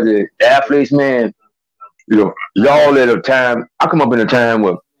far as the athletes, man, you know, y'all at a time. I come up in a time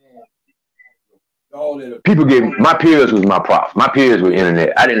where people my peers was my props. My peers were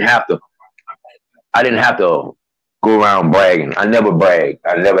internet. I didn't have to go around bragging. I never bragged.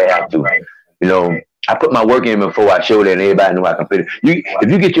 I never have to. You know, I put my work in before I showed it, and everybody knew I could fit it. If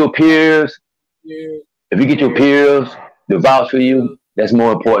you get your peers, to vouch for you, that's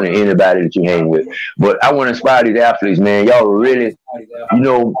more important than anybody that you hang with. But I want to inspire these athletes, man. Y'all really, you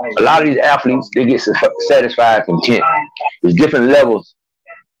know, a lot of these athletes, they get satisfied, content. There's different levels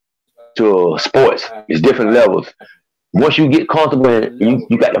to sports. It's different levels. Once you get comfortable and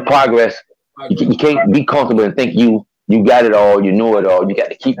you got the progress, you can't be comfortable and think you got it all, you know it all. You got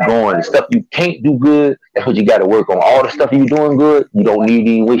to keep going. The stuff you can't do good, that's what you got to work on. All the stuff you're doing good, you don't need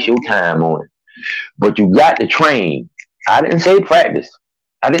to even waste your time on it. But you got to train. I didn't say practice.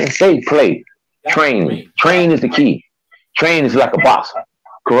 I didn't say play. Train. Train is the key. Train is like a boxer.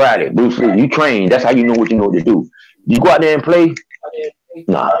 Karate, Bruce Lee. You train. That's how you know what you know to do. You go out there and play?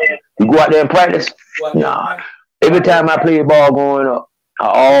 Nah. You go out there and practice? Nah. Every time I played ball growing up, I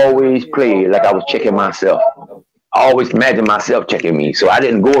always played like I was checking myself. I always imagined myself checking me. So I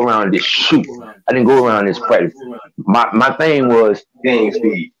didn't go around this shoot. I didn't go around this practice. My thing was Game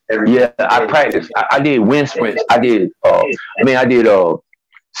speed. Yeah, I practiced. I did wind sprints. I did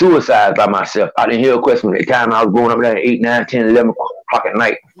suicides by myself. I didn't hear a question. At the time I was growing up there at 8, 9, 10, 11 o'clock at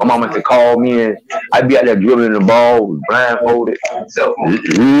night. My mama used to call me and I'd be out there dribbling the ball, blindfolded,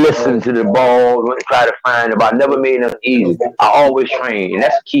 listen to the ball, try to find it, but I never made nothing easy. I always train, and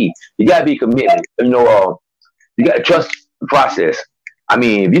that's the key. You gotta be committed. You know, you gotta trust the process. I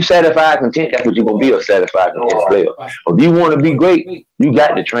mean, if you're satisfied, content, that's what you're gonna be, a satisfied, content player. If you want to be great, you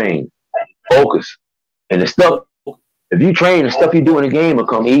got to train, focus, and the stuff. If you train, the stuff you do in the game will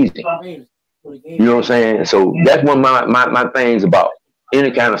come easy. You know what I'm saying? So that's one of my things about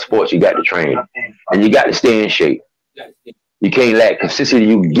any kind of sports. You got to train, and you got to stay in shape. You can't lack consistency.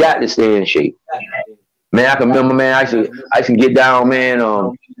 You got to stay in shape. Man, I can remember, man. I used to get down, man.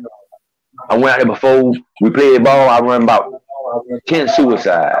 I went out there before we played ball. I run about 10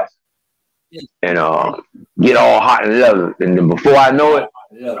 suicides and get all hot and leather. And then before I know it,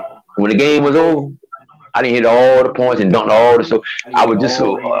 when the game was over, I didn't hit all the points and dunk all the stuff. I was just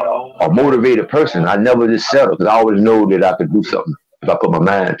a motivated person. I never just settled because I always know that I could do something if I put my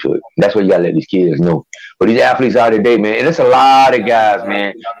mind to it. That's what you gotta let these kids know. But these athletes out today, man, and it's a lot of guys,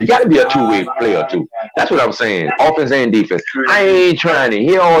 man. You gotta be a two-way player too. That's what I'm saying. Offense and defense. I ain't trying to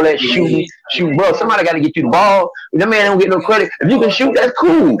hear all that shooting, bro. Somebody gotta get you the ball. That man don't get no credit. If you can shoot, that's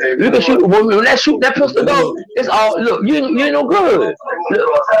cool. If you can shoot, when that pistol go, it's all look, you ain't no good.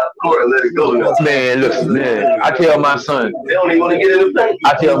 Look, man, listen, man. I tell my son, They don't even want to get in the paint.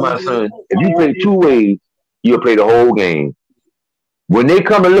 I tell my son, if you play two ways, you'll play the whole game. When they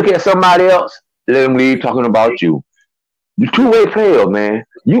come and look at somebody else, let them leave talking about you. You two-way player, man.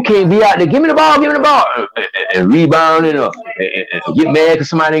 You can't be out there, give me the ball, and rebounding or and get mad because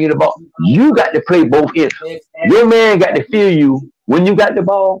somebody didn't get the ball. You got to play both ends. Your man got to feel you when you got the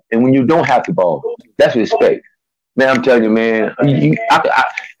ball and when you don't have the ball. That's respect. Man, I'm telling you, man.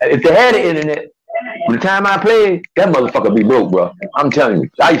 If they had the internet, by the time I played, that motherfucker be broke, bro. I'm telling you.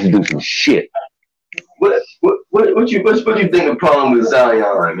 I used to do some shit. What you think the problem with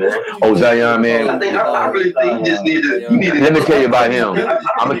Zion, man? Oh, Zion, man. I really think you just need to. Let me tell you about him.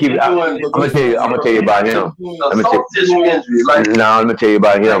 I'm gonna tell you about him. Let me tell you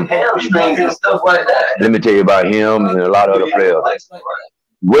about him. Hamstrings and stuff like that. Let me tell you about him and a lot of other players.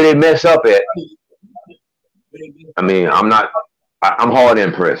 Where they mess up at, I mean, I'm hard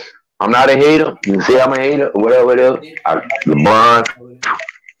impressed. I'm not a hater. You can say I'm a hater or whatever it is. LeBron,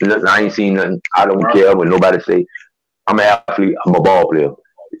 I ain't seen nothing. I don't care what nobody say. I'm an athlete. I'm a ball player.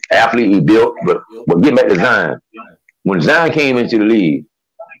 Athlete, he built, but get back to Zion. When Zion came into the league,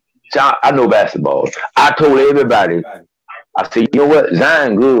 I know basketball. I told everybody, I said, you know what?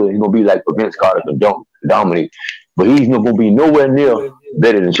 Zion good. He's going to be like Vince Carter can dominate. But he's not going to be nowhere near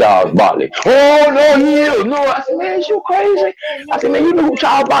better than Charles Barkley. Oh, no, he is. No, I said, man, you crazy? I said, man, you know who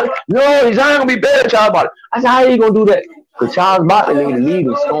Charles Barkley? No, he's not going to be better than Charles Barkley. I said, how are you going to do that? Because Charles Barkley in the league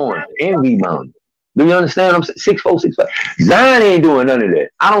is scoring and rebounding. Do you understand? I'm 6'4", 6'5". Zion ain't doing none of that.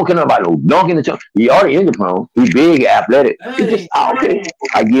 I don't care about no dunking the chunk. He already injury prone. He big, athletic. He just okay.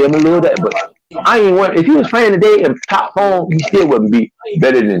 I give him a little that, but I ain't want. If he was playing today in top form, he still wouldn't be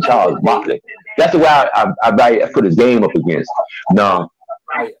better than Charles Barkley. That's the way I put his game up against. No,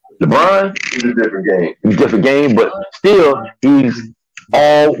 LeBron, it's a different game. It's a different game, but still, he's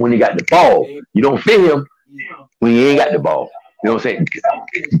all when he got the ball. You don't feel him when he ain't got the ball. You know what I'm saying?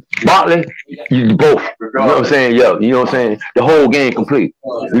 Barkley, you both. You know what I'm saying? Yo, you know what I'm saying? The whole game complete.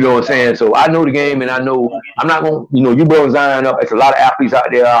 You know what I'm saying? So I know the game, and I know I'm not gonna. You know, you brought Zion up. It's a lot of athletes out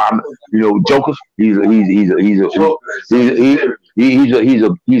there. You know, jokers. He's not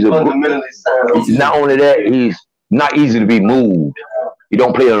only that, he's not easy to be moved. He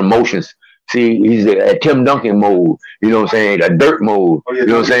don't play on emotions. See, he's a Tim Duncan mode, you know what I'm saying, a dirt mode, you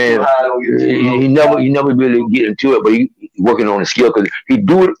know what I'm saying. He never really get into it, but he's working on his skill because he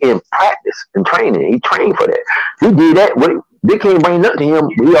do it in practice and training. He trained for that. He did that. They can't bring nothing to him.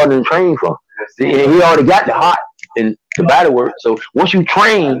 He already trained for. See, and he already got the hot and the battle work. So once you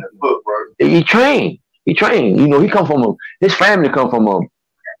train, he train. You know, his family come from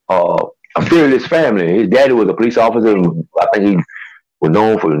a fearless family. His daddy was a police officer. I think he was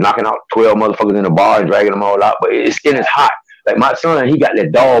known for knocking out 12 motherfuckers in the bar and dragging them all out, but his skin is hot. Like my son, he got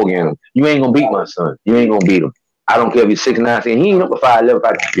that dog in him. You ain't gonna beat my son. You ain't gonna beat him. I don't care if he's 6'9", he ain't up to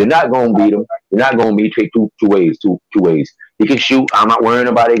 5'11". You're not gonna beat him. You're not gonna beat him two ways. He can shoot. I'm not worrying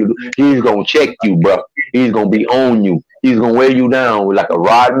about it. He's gonna check you, bro. He's gonna be on you. He's gonna wear you down with like a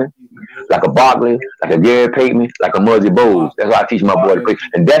Rodman, like a Barkley, like a Gary Payton, like a Muzzy Bowles. That's why I teach my boy to play.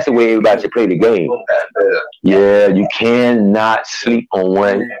 And that's the way everybody should play the game. Yeah, you cannot sleep on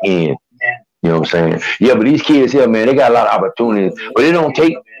one end. You know what I'm saying? Yeah, but these kids here, man, they got a lot of opportunities. But it don't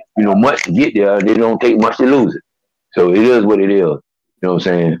take, you know, much to get there. They don't take much to lose it. So it is what it is. You know what I'm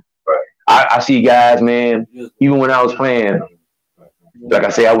saying? I see guys, man, even when I was playing, like I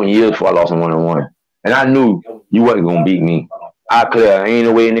say, I went years before I lost in one-on-one. And I knew you wasn't going to beat me. I ain't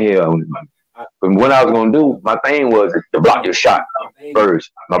no way in the hell. But what I was going to do, my thing was to block your shot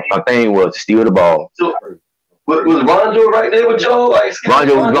first. My thing was to steal the ball. So, was Rondo right there with Joe? Like,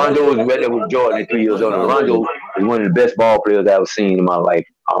 Rondo was right there with Jordan at 3 years old. Rondo is one of the best ball players I've ever seen in my life.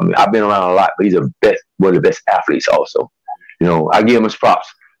 I've been around a lot, but he's one of the best athletes also. You know, I give him his props.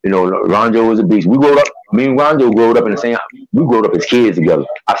 You know, Rondo was a beast. We grew up, me and Rondo grew up in the same, we grew up as kids together.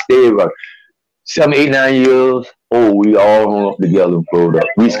 I stayed like 7, 8, 9 years old. We all hung up together and grew up.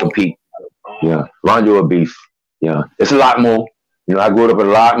 We used to compete. Yeah, Rondo a beast. Yeah, it's a lot more. You know, I grew up a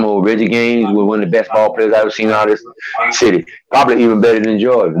lot more. Reggie Gaines was one of the best ball players I've ever seen out of this city. Probably even better than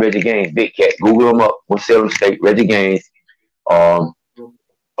George. Reggie Gaines, big cat. Google him up. Went Salem State. Reggie Gaines.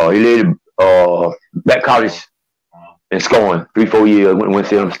 He led back college and scoring 3-4 years. Went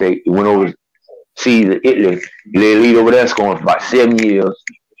Salem State. He went overseas to Italy. He led lead over there scoring for about 7 years.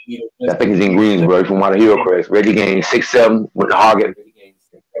 I think he's in Greensboro from Water Hillcrest. Reggie Gaines, 6'7", went to Hargett.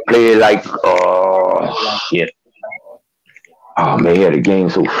 Played like shit. Oh man, he had the game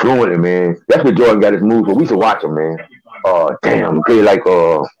so fluent, man. That's what Jordan got his move for. We used to watch him, man. Damn, he played like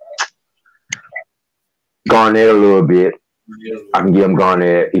Garnett a little bit. I can give him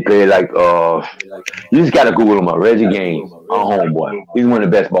Garnett. He played like you just gotta Google him up. Reggie Gaines, our homeboy. He's one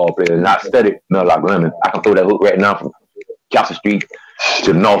of the best ball players. And I studied Mellock Lemon. I can throw that hook right now from Castle Street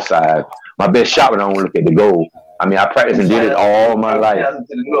to the north side. My best shot when I want to look at the goal. I mean, I practiced and did it all my life.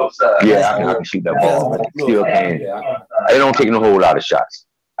 Yeah, I can shoot that ball. I still can. I don't take a whole lot of shots.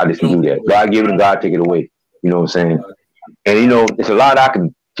 I just can do that. God give it and God take it away. You know what I'm saying? And, you know, it's a lot I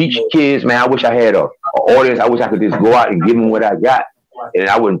can teach kids, man. I wish I had an audience. I wish I could just go out and give them what I got. And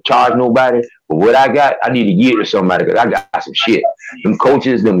I wouldn't charge nobody. But what I got, I need to give it to somebody because I got some shit. Them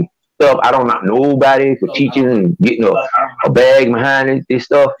coaches, them stuff. I don't knock nobody for teaching and getting a bag behind it, this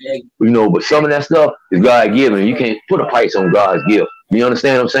stuff. You know, but some of that stuff is God given. You can't put a price on God's gift. You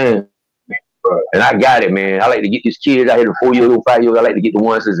understand what I'm saying? And I got it, man. I like to get these kids out here, the 4-year-old, 5-year-old. I like to get the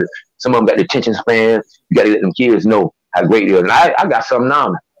ones that some of them got the attention span. You got to let them kids know how great they are. And I got some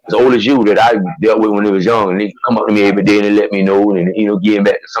now, as old as you, that I dealt with when they was young. And they come up to me every day and they let me know. And, you know, getting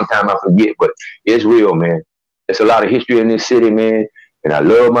back. Sometimes I forget, but it's real, man. There's a lot of history in this city, man. And I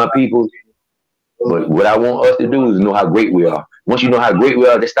love my people. But what I want us to do is know how great we are. Once you know how great we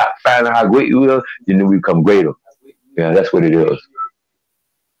are, they stop finding out how great we are, then we become greater. Yeah, that's what it is.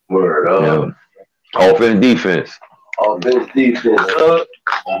 Word up. Yeah. Offense, defense. Offense, defense.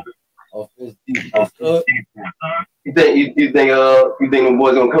 Offense, defense. You think the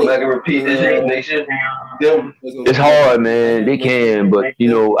boys gonna come back and repeat this next year? It's hard, man. They can, but you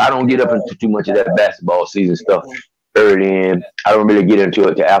know, I don't get up into too much of that basketball season stuff early in. I don't really get into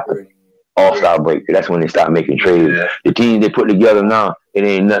it till after All-Star break. That's when they start making trades. Yeah. The teams they put together now, it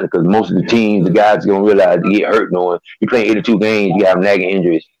ain't nothing, because most of the teams, the guys gonna realize they get hurt knowing you playing 82 games, you have nagging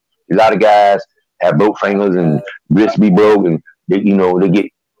injuries. A lot of guys have broke fingers and wrists be broke, and they, you know, they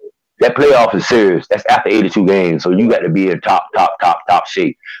get that playoff is serious. That's after 82 games, so you got to be in top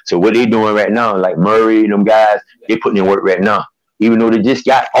shape. So what they doing right now, like Murray and them guys, they putting in work right now. Even though they just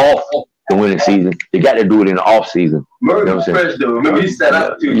got off the winning season, they got to do it in the off season. Murray was fresh though. Remember he set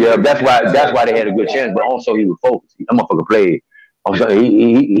out too. Yeah, that's why they had a good chance. But also he was focused. That motherfucker played. Also,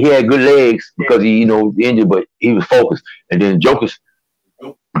 he had good legs because he, you know, injured, but he was focused. And then Jokers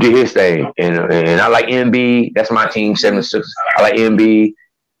did his thing, and I like MB. That's my team, 76. I like MB.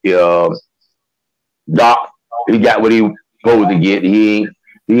 Doc, he got what he supposed to get. He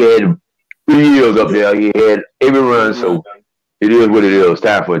had 3 years up there. He had every run, so it is what it is. It's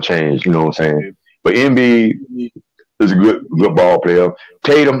time for a change. You know what I'm saying? But MB is a good ball player.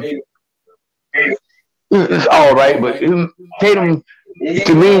 Tatum, it's all right, but Tatum.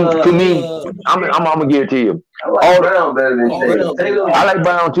 To me, I'm gonna give it to you. I like Brown better than Tatum. I like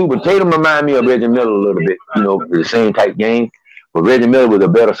Brown too, but Tatum remind me of Reggie Miller a little bit. You know, the same type game. But Reggie Miller was a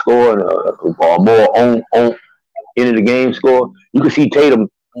better scorer and a more on into the game score. You can see Tatum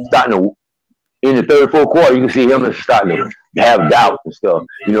starting to, in the third, fourth quarter. You can see him starting to have doubts and stuff.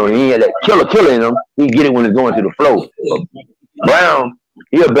 You know, he had that killer in him. He get it when it's going to the flow. But Brown,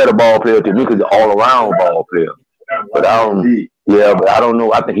 he a better ball player to me because he's an all-around ball player. But I don't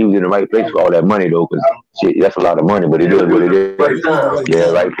know. I think he was in the right place for all that money though, because shit, that's a lot of money. But it is what it is.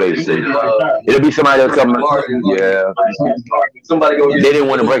 Yeah, right place. It'll be somebody else coming. Yeah. They didn't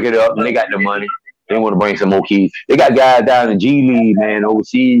want to break it up, and they got the money. They want to bring some more keys. They got guys down in the G League, man,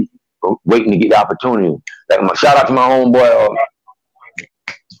 overseas, waiting to get the opportunity. Like shout out to my homeboy,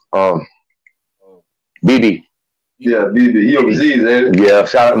 BB. Yeah, BB. He overseas, ain't it? Yeah,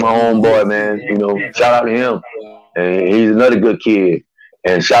 shout out to my homeboy, man. You know, shout out to him. And he's another good kid.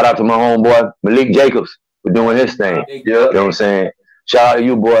 And shout out to my homeboy, Malik Jacobs, for doing his thing. Yeah. You know what I'm saying? Shout out to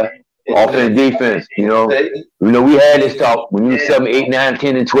you, boy. Offense, defense, you know. We had this talk when you were 7, 8, 9,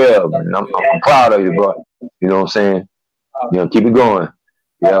 10, and 12. And I'm proud of you, bro. You know what I'm saying? You know, keep it going.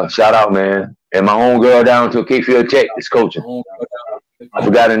 Yeah, shout out, man. And my homegirl down to K-Field Tech is coaching. I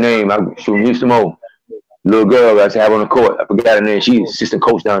forgot her name. She was Houston Mo. Little girl I have on the court. I forgot her name. She's assistant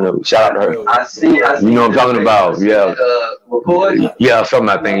coach down there. Shout out to her. I see. You know what I'm talking about? Yeah. Yeah, something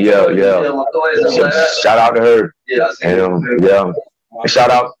I think. Yeah. Shout out to her. And And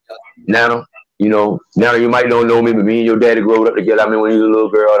shout out Nana. You know, Nana, you might don't know me, but me and your daddy grew up together. I mean, when you was a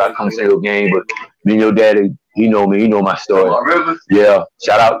little girl, I come to your game, but me and your daddy, he know me. He know my story. Yeah.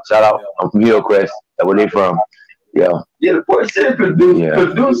 Shout out. I'm from Hillcrest. That's where they from. Yeah. Yeah, the Port City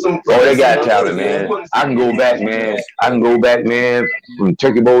produce some. Oh, they got talent, man. I can go back, man. From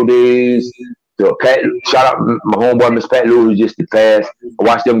Turkey Bowl days to Pat. Shout out my homeboy, Miss Pat Lou, who just the pass. I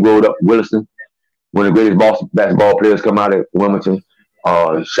watched them grow up. Williston, one of the greatest basketball players come out of Wilmington.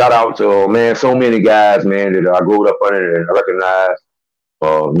 Shout out to man, so many guys, man, that I grew up under and I recognize.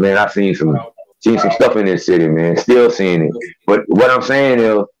 Man, I've seen some stuff in this city, man. Still seeing it. But what I'm saying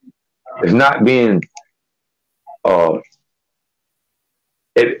is, it's not being. The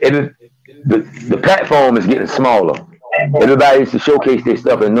platform is getting smaller. Everybody used to showcase their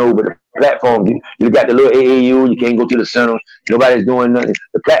stuff and know, but the platform, you got the little AAU, you can't go to the center, nobody's doing nothing.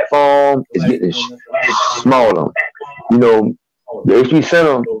 The platform is getting smaller. You know, the HB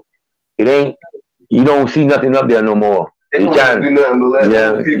Center, it ain't, you don't see nothing up there no more. They do nothing but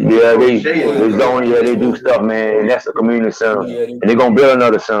they do stuff, man, and that's a community center. And they're gonna build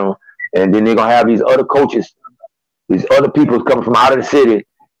another center, and then they're gonna have these other coaches, these other people coming from out of the city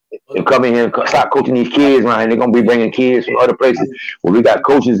and come in here and start coaching these kids around here. They're gonna be bringing kids from other places. Well, we got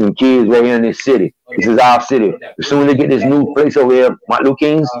coaches and kids right here in this city. This is our city. As soon as they get this new place over here, Martin Luther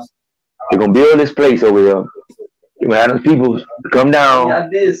King's, they're gonna build this place over here. You're gonna have those people come down. Yeah, I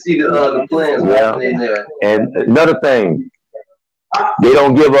did see the plans in there. And another thing, they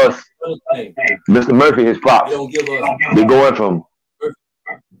don't give us Mr. Murphy his props. They're going from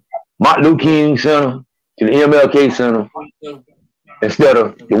Martin Luther King Center to the MLK Center instead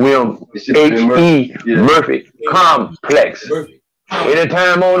of the William H.E. Murphy Complex.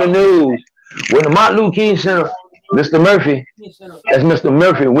 Anytime on the news, when the Martin Luther King Center, Mr. Murphy, that's Mr.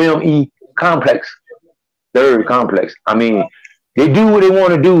 Murphy, William E. Complex, third complex. I mean, they do what they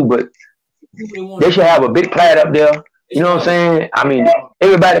want to do, but they should have a big plaque up there. You know what I'm saying? I mean,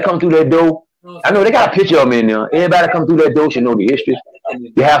 everybody come through that door. I know they got a picture of them in there. Everybody come through that door should know the history.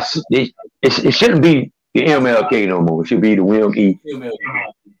 They have. It shouldn't be the MLK no more. It should be the William E.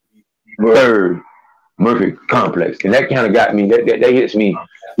 Third Murphy Complex, and that kind of got me. That hits me,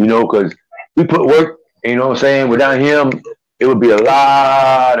 you know, because we put work. You know what I'm saying? Without him, it would be a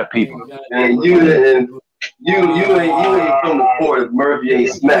lot of people. And you ain't from the court if Murphy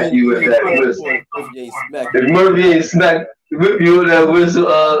ain't smacked you with that whistle. If Murphy ain't smacked whip you with that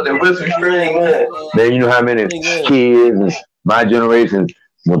whistle string, man, you know how many kids, my generation,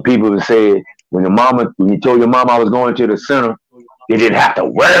 when people would say, when you told your mama I was going to the center, they didn't have to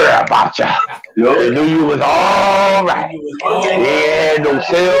worry about you. They knew you was all right. They had no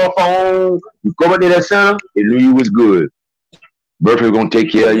cell phone. You go up to that center, they knew you was good. Murphy was gonna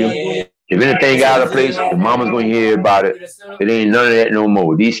take care of you. If anything got out of place, the mama's gonna hear about it. It ain't none of that no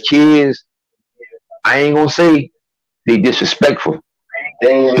more. These kids, I ain't gonna say they disrespectful.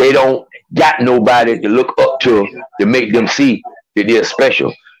 They don't got nobody to look up to make them see that they're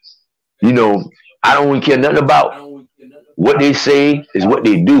special. You know, I don't really care nothing about what they say is what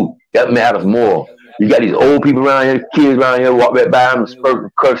they do. That matters more. You got these old people around here, kids around here, walk right by them,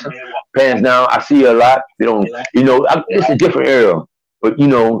 cursing, pants down. I see a lot. They don't, you know, it's a different era. But you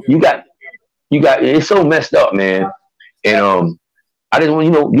know, you got, it's so messed up, man. And I just want,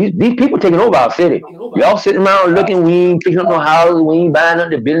 you know, these people taking over our city. Y'all sitting around looking, we ain't picking up no houses, we ain't buying up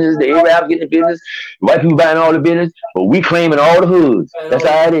the business, the Arabs getting the business, white people buying all the business, but we claiming all the hoods. That's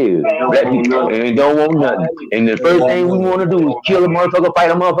how it is. Black people and don't want nothing. And the first thing we want to do is kill a motherfucker, fight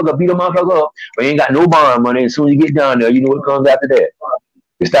a motherfucker, beat a motherfucker up, but ain't got no bond money. As soon as you get down there, you know what comes after that.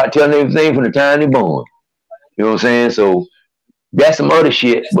 They start telling everything from the time they're born. You know what I'm saying? So that's some other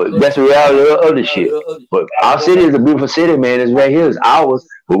shit, but that's the reality of other shit. But our city is a beautiful city, man. It's right here. It's ours.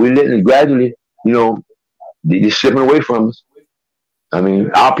 But we're letting it gradually, you know, just slipping away from us. I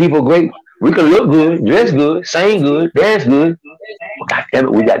mean, our people great. We can look good, dress good, sing good, dance good. But God damn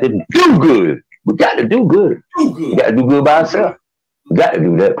it, we got to do good. We got to do good. We got to do good by ourselves. We got to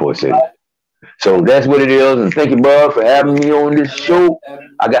do that, poor city. So that's what it is. And thank you, bud, for having me on this show.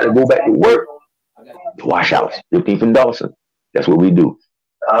 I got to go back to work. Wash out. 15th and Dawson. That's what we do.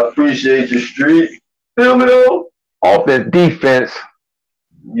 I appreciate your street. FEELMETHO. Offense, defense.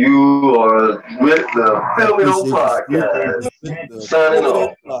 You are with the FEELMETHO podcast. Signing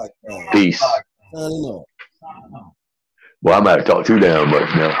off. Peace. Signing off. Well, I'm about to talk too damn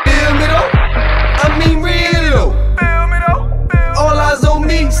much now. FEELMETHO. I mean real though. FEELMETHO. All eyes on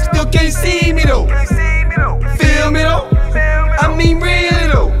me, still can't see me though. FEELMETHO. I mean real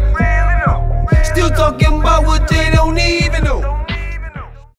though. Still talking about what they don't need.